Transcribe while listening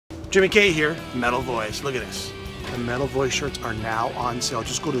Jimmy K here, Metal Voice. Look at this. The Metal Voice shirts are now on sale.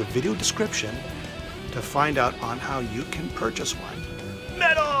 Just go to the video description to find out on how you can purchase one.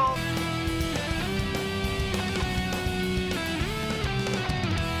 Metal!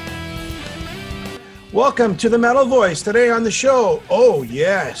 Welcome to the Metal Voice. Today on the show, oh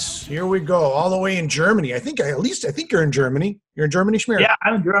yes, here we go, all the way in Germany. I think you're in Germany. You're in Germany, Schmier? Yeah,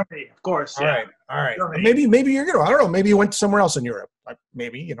 I'm in Germany, of course. All right. Germany. Maybe you're I don't know. Maybe you went somewhere else in Europe.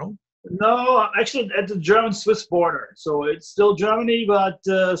 Maybe. No, actually at the German-Swiss border. So it's still Germany, but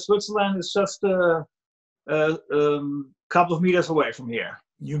Switzerland is just a couple of meters away from here.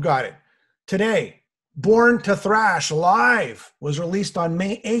 You got it. Today, Born to Thrash Live was released on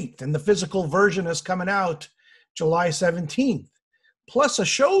May 8th, and the physical version is coming out July 17th. Plus, the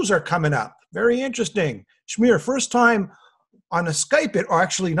shows are coming up. Very interesting. Schmier, first time on a Skype, or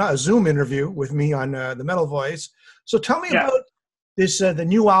actually not a Zoom interview with me on the Metal Voice. So tell me about this, the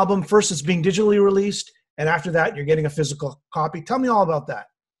new album. First, it's being digitally released, and after that, you're getting a physical copy. Tell me all about that.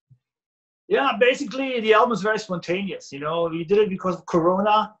 Yeah, basically, the album is very spontaneous. We did it because of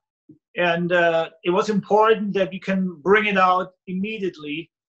Corona. And it was important that we can bring it out immediately,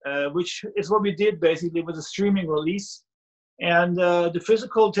 which is what we did basically with the streaming release. And the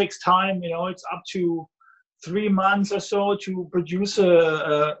physical takes time. It's up to 3 months or so to produce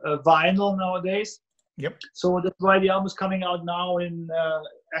a vinyl nowadays. Yep. So that's why the album is coming out now in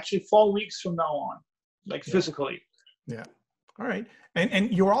actually 4 weeks from now on, physically. Yeah. All right.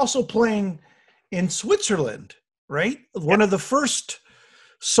 And you're also playing in Switzerland, right? One of the first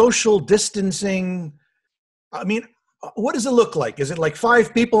social distancing. I mean, what does it look like? Is it like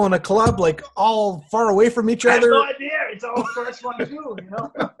 5 people in a club, like all far away from each other? I have no idea. It's our first one too,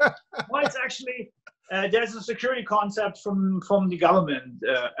 Well, it's actually, there's a security concept from the government.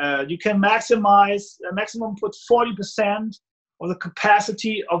 You can maximum put 40% of the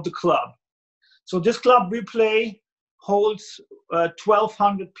capacity of the club. So this club we play holds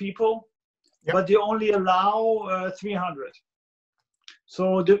 1,200 people, but they only allow 300.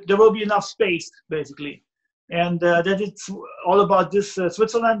 So there will be enough space, basically. And that it's all about this.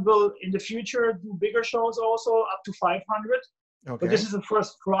 Switzerland will, in the future, do bigger shows also, up to 500. Okay. But this is the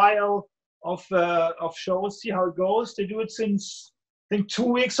first trial of shows, see how it goes. They do it since, I think, 2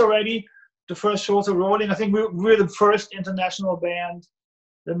 weeks already. The first shows are rolling. I think we're the first international band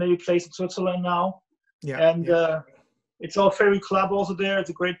that maybe plays in Switzerland now. Yeah. And it's all Ferry Club also there. It's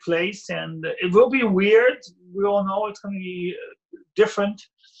a great place. And it will be weird. We all know it's going to be different,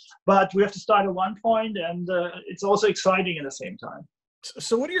 but we have to start at one point, and it's also exciting at the same time.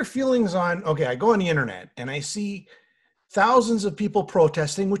 So what are your feelings on, I go on the internet and I see thousands of people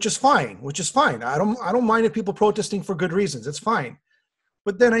protesting, which is fine. I don't mind if people protesting for good reasons. It's fine.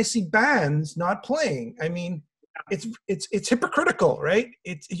 But then I see bands not playing. I mean, it's hypocritical, right?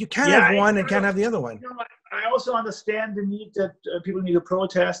 You can't have one and can't have the other one. I also understand the need that people need to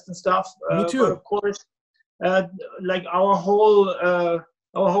protest and stuff. Me too. But of course, our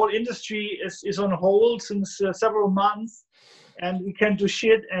whole industry is on hold since several months, and we can't do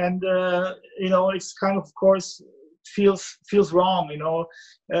shit. And it's kind of course feels wrong.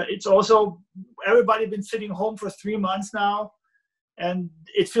 It's also everybody been sitting home for 3 months now, and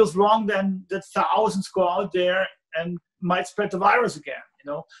it feels wrong then that thousands go out there and might spread the virus again.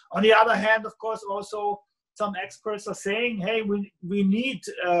 On the other hand, of course, also some experts are saying, hey, we need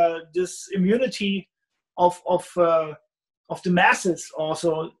this immunity of the masses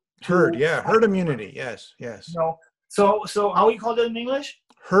also. Herd immunity. Yes. So how we call it in English?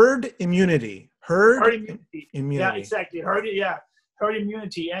 Herd immunity. Herd immunity. Yeah, exactly. Herd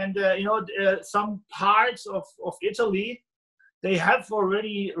immunity. And some parts of Italy, they have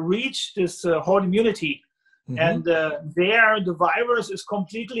already reached this herd immunity. Mm-hmm. And there the virus is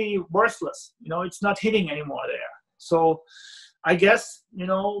completely worthless. It's not hitting anymore there. So I guess,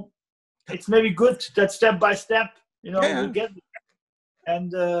 it's maybe good that step by step, we get there.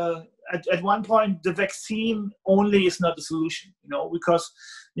 And at one point, the vaccine only is not the solution, because,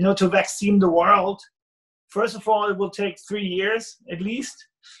 to vaccine the world, first of all, it will take 3 years at least.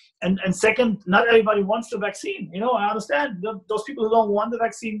 And second, not everybody wants the vaccine. I understand those people who don't want the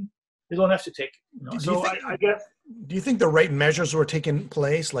vaccine, they don't have to take it. I guess. Do you think the right measures were taking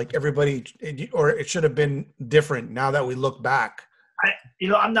place, like everybody, or it should have been different now that we look back?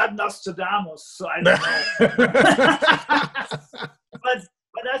 I'm not Nostradamus, so I don't know.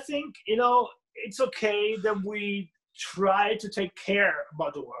 but I think, it's okay that we try to take care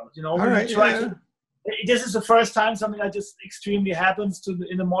about the world. This is the first time something like this extremely happens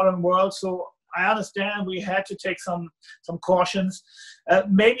in the modern world. So I understand we had to take some cautions.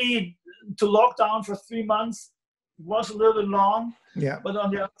 Maybe to lock down for 3 months was a little bit long. Yeah. But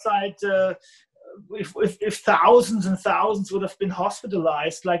on the other side, if thousands and thousands would have been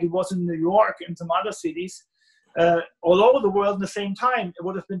hospitalized, like it was in New York and some other cities, all over the world at the same time, it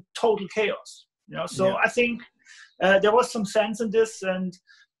would have been total chaos. You know, so I think there was some sense in this, and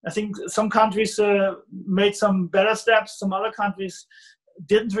I think some countries made some better steps. Some other countries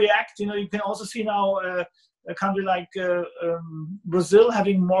didn't react. You know, you can also see now a country like Brazil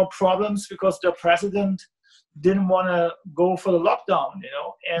having more problems because their president didn't want to go for the lockdown. You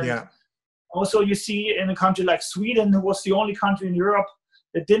know, and also you see in a country like Sweden, who was the only country in Europe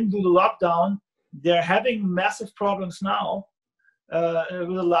that didn't do the lockdown, they're having massive problems now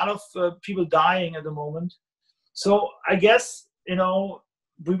with a lot of people dying at the moment. So I guess, you know,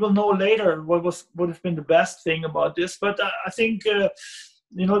 we will know later what would have been the best thing about this. But I think, you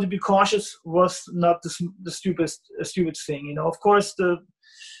know, to be cautious was not the stupid thing. You know, of course,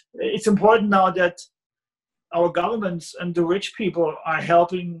 it's important now that our governments and the rich people are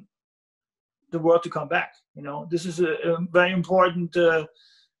helping the world to come back. You know, this is a very important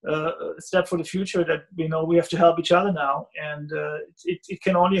step for the future, that, you know, we have to help each other now. And it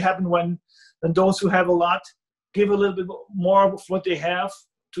can only happen when those who have a lot give a little bit more of what they have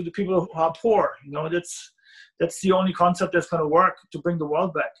to the people who are poor. You know, that's the only concept that's going to work to bring the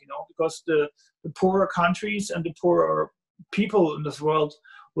world back, you know, because the poorer countries and the poorer people in this world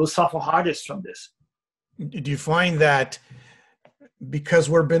will suffer hardest from this. Do you find that because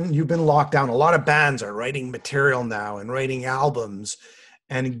you've been locked down, a lot of bands are writing material now and writing albums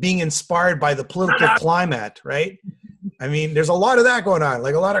and being inspired by the political climate, right? I mean, there's a lot of that going on,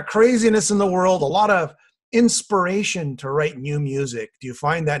 like a lot of craziness in the world, a lot of inspiration to write new music. Do you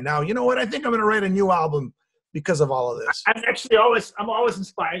find that now, you know what, I think I'm going to write a new album because of all of this? I'm always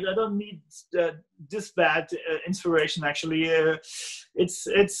inspired. I don't need this bad inspiration, actually. It's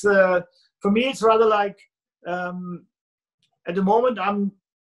for me, it's rather like, at the moment, I'm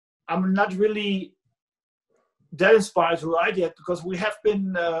not really that inspired to write yet, because we have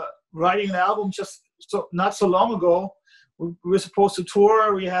been writing an album not so long ago. We were supposed to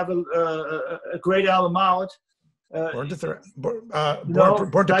tour. We have a great album out. Born to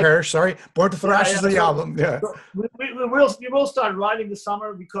Perish. Sorry, Born to Thrash is the album. Yeah. So we will start writing this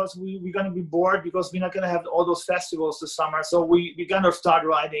summer, because we're going to be bored, because we're not going to have all those festivals this summer. So we're going to start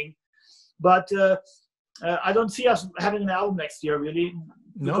writing, but I don't see us having an album next year, really.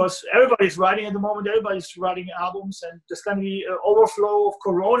 Because everybody's writing at the moment. Everybody's writing albums, and there's going to be an overflow of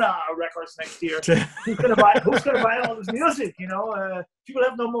Corona records next year. Who's going to buy all this music? You know, people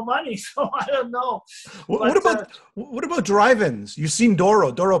have no more money, so I don't know. What about drive-ins? You've seen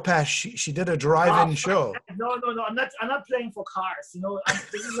Doro Pesh. She did a drive-in show. No. I'm not playing for cars. You know,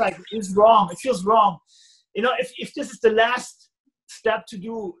 it's wrong. It feels wrong. You know, if this is the last step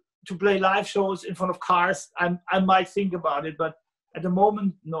to play live shows in front of cars, I might think about it, but at the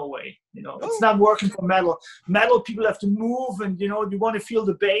moment, no way. You know, it's not working for metal. Metal people have to move, and, you know, you want to feel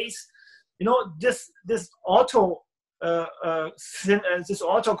the bass. You know, this auto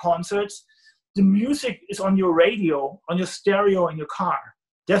concerts, the music is on your radio, on your stereo in your car.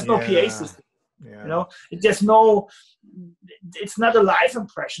 There's no PA system. Yeah. You know, it's not a live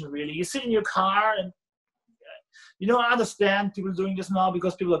impression, really. You sit in your car, and you know, I understand people doing this now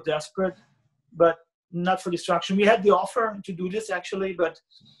because people are desperate, but not for destruction. We had the offer to do this, actually, but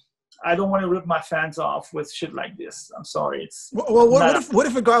I don't want to rip my fans off with shit like this. I'm sorry. What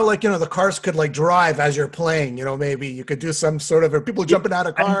if a guy, like, you know, the cars could like drive as you're playing, you know, maybe you could do some sort of, or people jumping out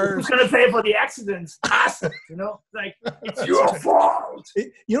of cars. Who's going to pay for the accidents? Us, you know, like, it's your fault.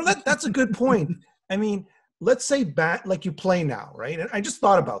 You know, that's a good point. I mean, let's say like you play now, right? And I just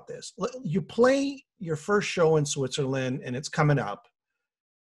thought about this. You play your first show in Switzerland and it's coming up.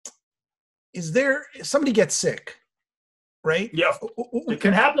 Is there, somebody gets sick, right? Yeah, it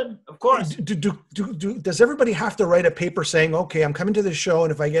can happen, of course. Does everybody have to write a paper saying, okay, I'm coming to this show,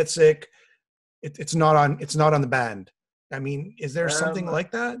 and if I get sick, it's not on the band? I mean, is there something like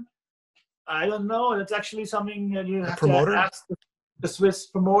that? I don't know. It's actually something that you have to ask the Swiss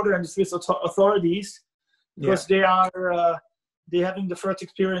promoter and the Swiss authorities, because they're having the first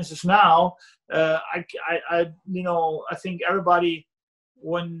experiences now. I think everybody,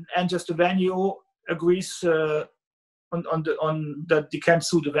 when enters the venue, agrees on that they can't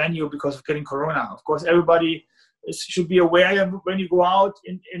sue the venue because of getting corona. Of course, everybody should be aware when you go out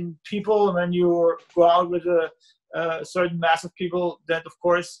in people, when you go out with a certain mass of people, that of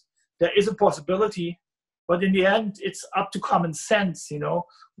course there is a possibility, but in the end, it's up to common sense. You know,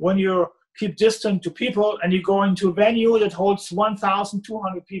 when you keep distant to people and you go into a venue that holds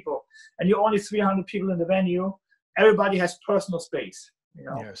 1,200 people and you're only 300 people in the venue, everybody has personal space. you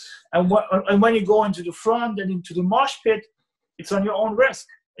know. Yes. And when you go into the front and into the mosh pit, it's on your own risk.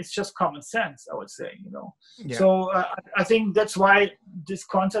 It's just common sense, I would say, you know. Yeah. So I think that's why this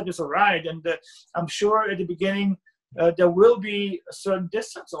concept is all right. And I'm sure at the beginning there will be a certain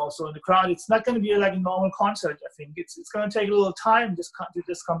distance also in the crowd. It's not going to be like a normal concert. I think it's going to take a little time.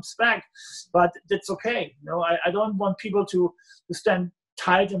 This comes back, but that's okay. You know, I don't want people to stand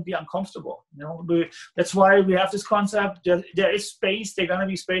tight and be uncomfortable. You know, that's why we have this concept. There is space. There's going to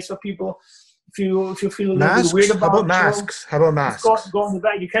be space for people. If you feel a little bit weird about How about masks? How about masks? Go in the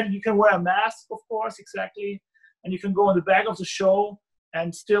back. You can wear a mask, of course, exactly, and you can go in the back of the show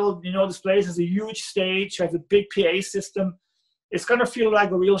and still, you know, this place is a huge stage, has a big PA system. It's gonna feel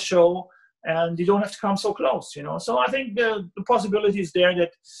like a real show, and you don't have to come so close, you know. So I think the possibility is there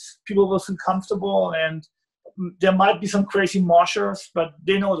that people will feel comfortable, and there might be some crazy moshers, but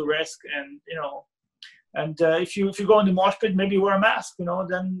they know the risk, and you know, and if you go in the mosh pit, maybe wear a mask, you know,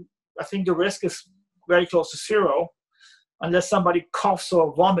 then I think the risk is very close to zero, unless somebody coughs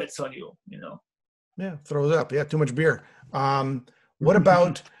or vomits on you, you know. Yeah, throws up. Yeah, too much beer. What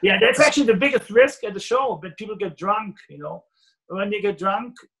about? Yeah, that's actually the biggest risk at the show. But people get drunk, you know. When they get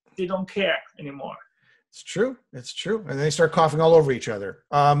drunk, they don't care anymore. It's true. It's true. And they start coughing all over each other.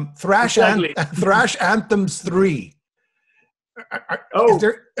 Thrash Anthems 3.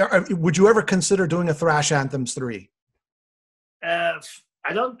 Would you ever consider doing a Thrash Anthems 3?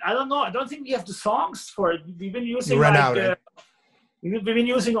 I don't know. I don't think we have the songs for it. We've been using we've been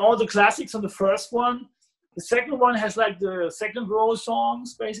using all the classics on the first one. The second one has like the second row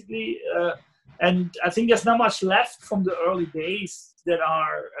songs basically, and I think there's not much left from the early days that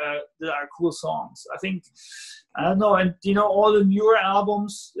are cool songs. I don't know, and you know, all the newer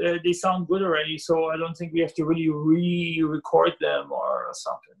albums they sound good already, so I don't think we have to really re-record them or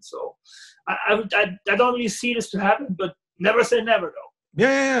something. So I don't really see this to happen, but never say never though.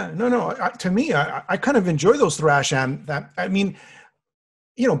 Yeah. No. To me, I kind of enjoy those thrash I mean,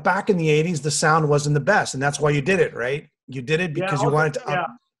 you know, back in the 80s, the sound wasn't the best, and that's why you did it, right? You did it because you wanted to,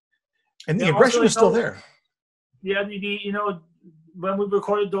 and the aggression was still there. Yeah, you know, when we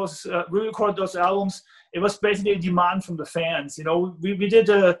recorded those albums, it was basically a demand from the fans. You know, we did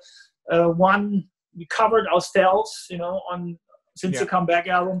one, we covered ourselves, you know, since the comeback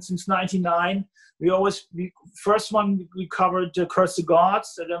album, since '99. First one we covered Curse the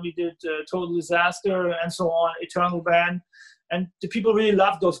Gods, and then we did Total Disaster and so on, Eternal Band. And the people really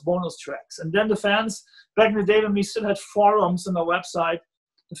loved those bonus tracks. And then the fans, back in the day when we still had forums on our website,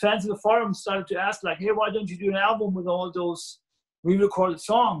 the fans in the forums started to ask like, hey, why don't you do an album with all those re-recorded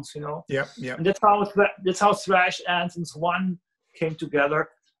songs, you know? Yeah. And that's how Thrash Anthems 1 came together.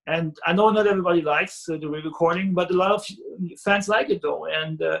 And I know not everybody likes the re-recording, but a lot of fans like it though.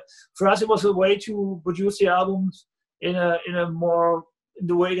 And for us, it was a way to produce the albums in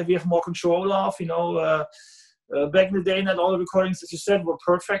the way that we have more control of, you know. Back in the day, not all the recordings, as you said, were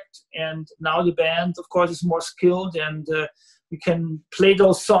perfect. And now the band, of course, is more skilled, and we can play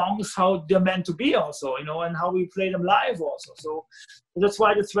those songs how they're meant to be also, you know, and how we play them live also. So that's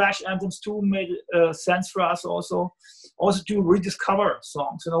why the Thrash Anthems 2 made sense for us also to rediscover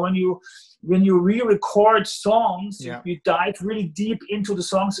songs. You know, when you re-record songs, you dive really deep into the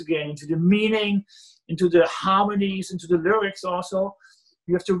songs again, into the meaning, into the harmonies, into the lyrics also.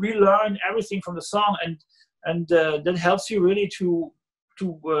 You have to relearn everything from the song, and that helps you really to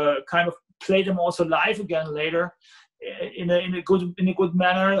kind of play them also live again later in a good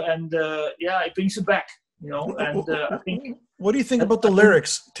manner, and it brings you back, you know. And I think. What do you think about the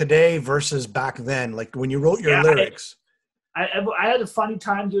lyrics today versus back then? Like when you wrote your lyrics. I had a funny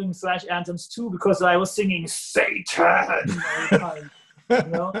time doing Thrash Anthems too, because I was singing Satan all the time. You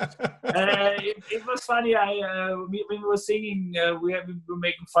know, it was funny. When we were singing, we were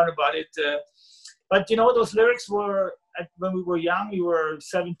making fun about it. But you know, those lyrics were when we were young. We were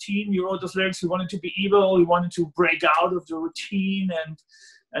 17. We wrote those lyrics. We wanted to be evil. We wanted to break out of the routine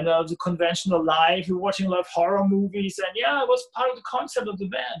and the conventional life. We were watching a lot of horror movies, and it was part of the concept of the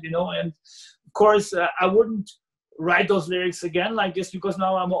band, you know. And of course, I wouldn't write those lyrics again like this because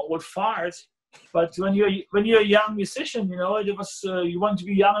now I'm an old fart. But when you're a young musician, you know, it was you want to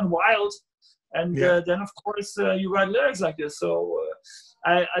be young and wild, and then of course you write lyrics like this. So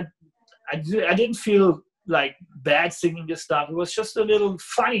I didn't feel like bad singing this stuff. It was just a little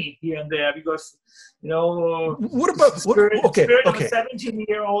funny here and there because, you know, what about the spirit of a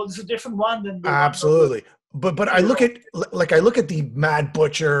 17-year-old is a different one than absolutely. But I look at the Mad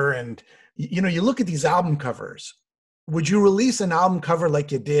Butcher, and you know, you look at these album covers. Would you release an album cover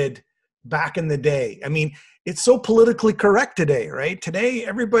like you did back in the day? I mean, it's so politically correct today, right? Today,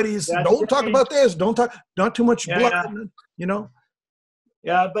 everybody's don't talk about this, don't talk, not too much blood, you know.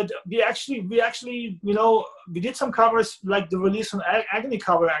 Yeah, but we did some covers, like the release from Agony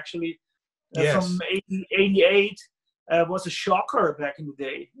cover actually from Yes. 88 was a shocker back in the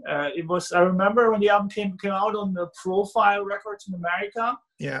day. It was, I remember when the album came out on the Profile Records in America.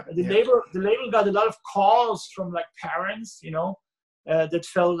 Yeah. The label got a lot of calls from like parents, that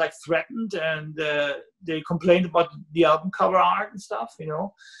felt like threatened, and they complained about the album cover art and stuff.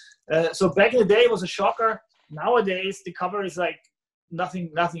 So back in the day it was a shocker. Nowadays the cover is like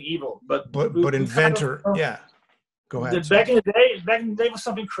nothing evil, but we kind of, inventor. Yeah. Go ahead. back in the day was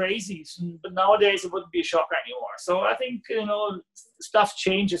something crazy, but nowadays it wouldn't be a shocker anymore. So I think stuff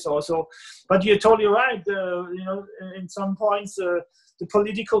changes also. But you're totally right. In some points, the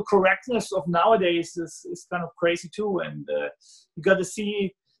political correctness of nowadays is kind of crazy too, and you got to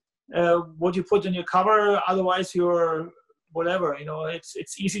see what you put on your cover. Otherwise, you're whatever.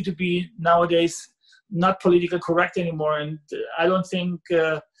 It's easy to be nowadays not politically correct anymore, and I don't think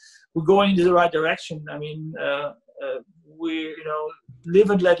we're going in the right direction. I mean. We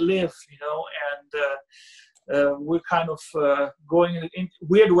live and let live, and we're kind of going in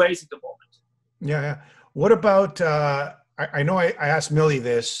weird ways at the moment. Yeah. What about I know I asked Millie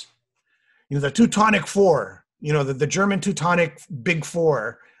this, the Teutonic Four, the German Teutonic Big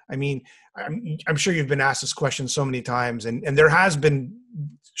Four. I mean, I'm sure you've been asked this question so many times, and there has been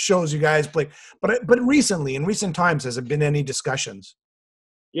shows you guys play, but recently, in recent times, has there been any discussions?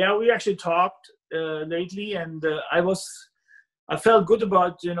 Yeah, we actually talked lately, and I felt good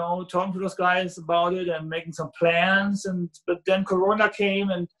about talking to those guys about it and making some plans, but then Corona came,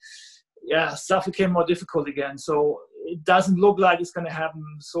 and stuff became more difficult again. So it doesn't look like it's going to happen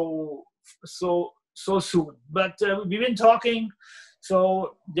so soon. But we've been talking,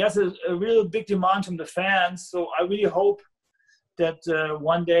 so there's a real big demand from the fans. So I really hope that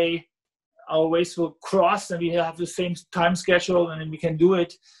one day our ways will cross and we have the same time schedule, and then we can do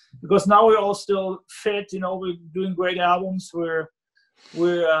it, because now we're all still fit. We're doing great albums. We're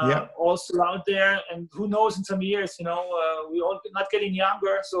all still out there, and who knows, in some years, we're all not getting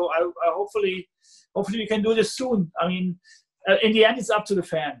younger. So I hopefully we can do this soon. I mean, in the end, it's up to the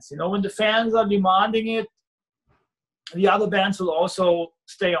fans. When the fans are demanding it, the other bands will also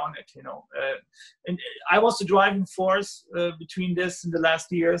stay on it, and I was the driving force between this in the last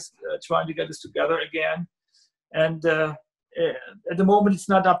years, trying to get this together again. And at the moment, it's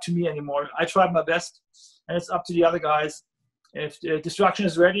not up to me anymore. I tried my best, and it's up to the other guys. If Destruction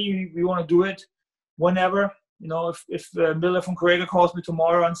is ready, we want to do it whenever. If Miller from Correga calls me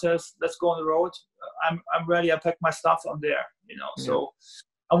tomorrow and says, let's go on the road, I'm ready. I pack my stuff on there, So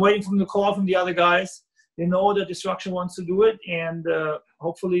I'm waiting for the call from the other guys. They know that Destruction wants to do it, and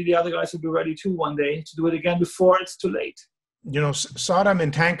hopefully the other guys will be ready too one day to do it again before it's too late. Sodom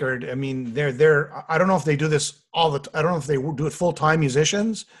and Tankard, I mean, they're I don't know if they do this I don't know if they do it full-time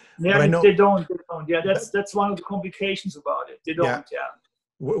musicians. Yeah, but I know, they don't. Yeah, that's one of the complications about it. They don't, yeah.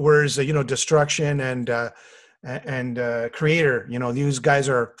 Whereas, Destruction and Creator, these guys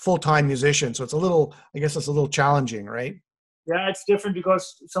are full-time musicians. So it's I guess it's a little challenging, right? Yeah, it's different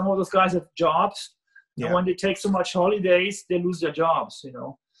because some of those guys have jobs. Yeah. And when they take so much holidays, they lose their jobs,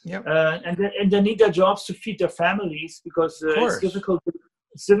 Yep. And they need their jobs to feed their families, because it's difficult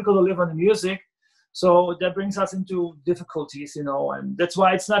to live on the music. So that brings us into difficulties, and that's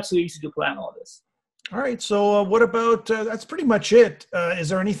why it's not so easy to plan all this. All right. So what about, that's pretty much it. Is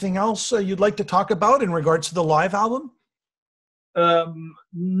there anything else you'd like to talk about in regards to the live album?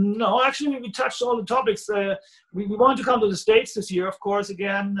 No, actually, we touched all the topics. We wanted to come to the States this year, of course.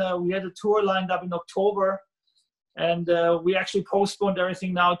 Again, we had a tour lined up in October, and we actually postponed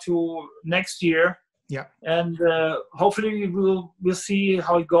everything now to next year. Yeah. And hopefully we'll see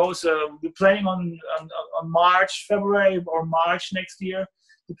how it goes. We're planning on February or March next year,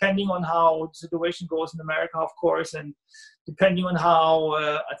 depending on how the situation goes in America, of course, and depending on how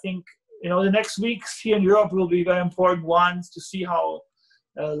I think. The next weeks here in Europe will be very important ones to see how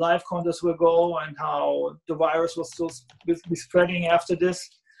live concerts will go and how the virus will still be spreading after this.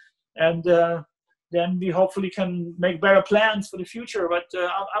 And then we hopefully can make better plans for the future. But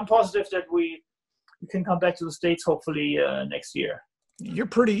I'm positive that we can come back to the States hopefully next year. You're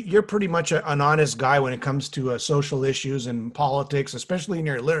pretty much an honest guy when it comes to social issues and politics, especially in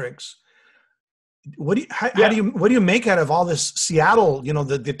your lyrics. What do you make out of all this Seattle,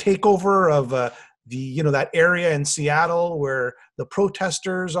 the takeover of that area in Seattle where the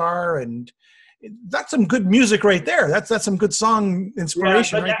protesters are, and that's some good music right there. That's some good song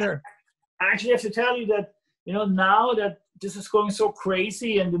inspiration right there. I actually have to tell you that, now that this is going so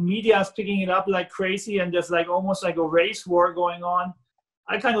crazy and the media is picking it up like crazy, and there's almost like a race war going on,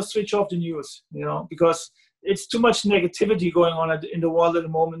 I kind of switch off the news, because it's too much negativity going on in the world at the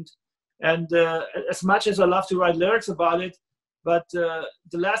moment. And as much as I love to write lyrics about it, but the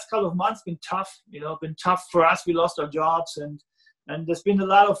last couple of months been tough. Been tough for us. We lost our jobs, and there's been a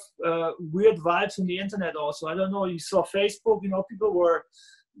lot of weird vibes on the internet also. I don't know. You saw Facebook. People were,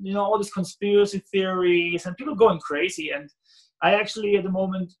 all these conspiracy theories and people going crazy. And I actually, at the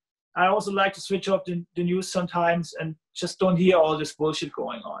moment, I also like to switch off the news sometimes and just don't hear all this bullshit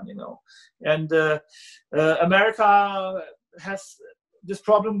going on. And America has this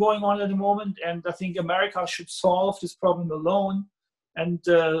problem going on at the moment, and I think America should solve this problem alone, and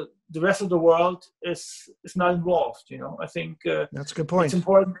the rest of the world is not involved. I think that's a good point. It's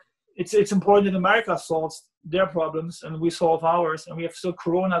important. It's important that America solves their problems and we solve ours, and we have still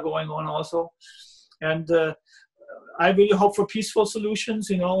Corona going on also, and I really hope for peaceful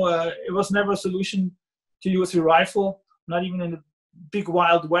solutions. It was never a solution to use a rifle, not even in the big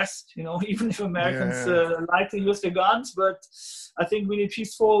wild west, even if Americans like to use their guns, but I think we need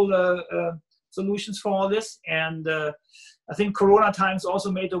peaceful solutions for all this. And I think Corona times also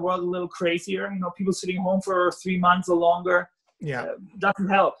made the world a little crazier. People sitting home for 3 months or longer doesn't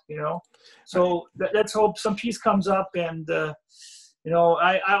help. So let's hope some peace comes up. And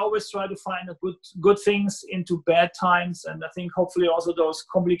I always try to find good things into bad times, and I think hopefully also those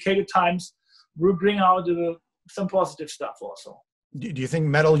complicated times will bring out some positive stuff also. Do you think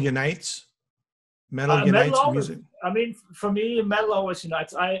metal unites? Metal unites music? I mean, for me, metal always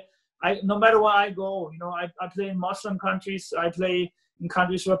unites. I no matter where I go, I play in Muslim countries. I play in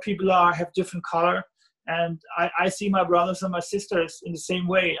countries where people have different color. And I see my brothers and my sisters in the same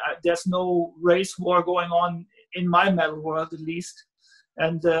way. There's no race war going on in my metal world, at least.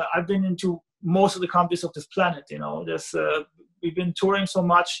 And I've been into most of the countries of this planet. We've been touring so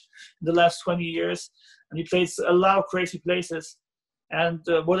much in the last 20 years. And we played a lot of crazy places. And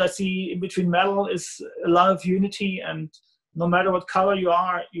what I see in between metal is a lot of unity, and no matter what color you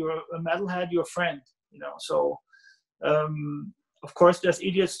are, you're a metalhead, you're a friend, So, of course, there's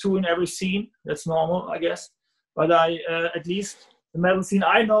idiots too in every scene. That's normal, I guess. But at least the metal scene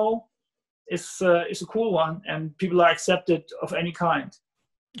I know is a cool one, and people are accepted of any kind.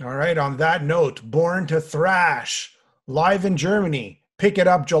 All right. On that note, Born to Thrash, live in Germany. Pick it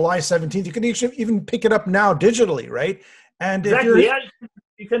up July 17th. You can even pick it up now digitally, right? And exactly,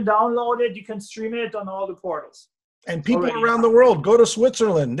 you can download it, you can stream it on all the portals. And people around the world, go to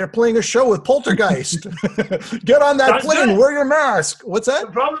Switzerland. They're playing a show with Poltergeist. Get on that plane, good. Wear your mask. What's that?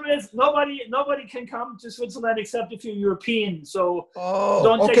 The problem is nobody can come to Switzerland except if you're European. So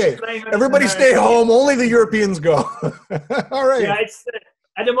don't take the plane. Everybody stay home. Only the Europeans go. All right. Yeah,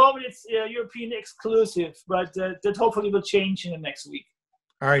 at the moment it's European exclusive, but that hopefully will change in the next week.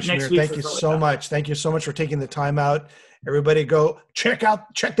 All right, Schmier, thank you so much. Thank you so much for taking the time out. Everybody go check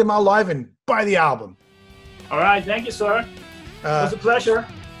them out live and buy the album. All right. Thank you, sir. It was a pleasure.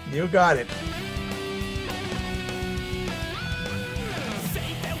 You got it.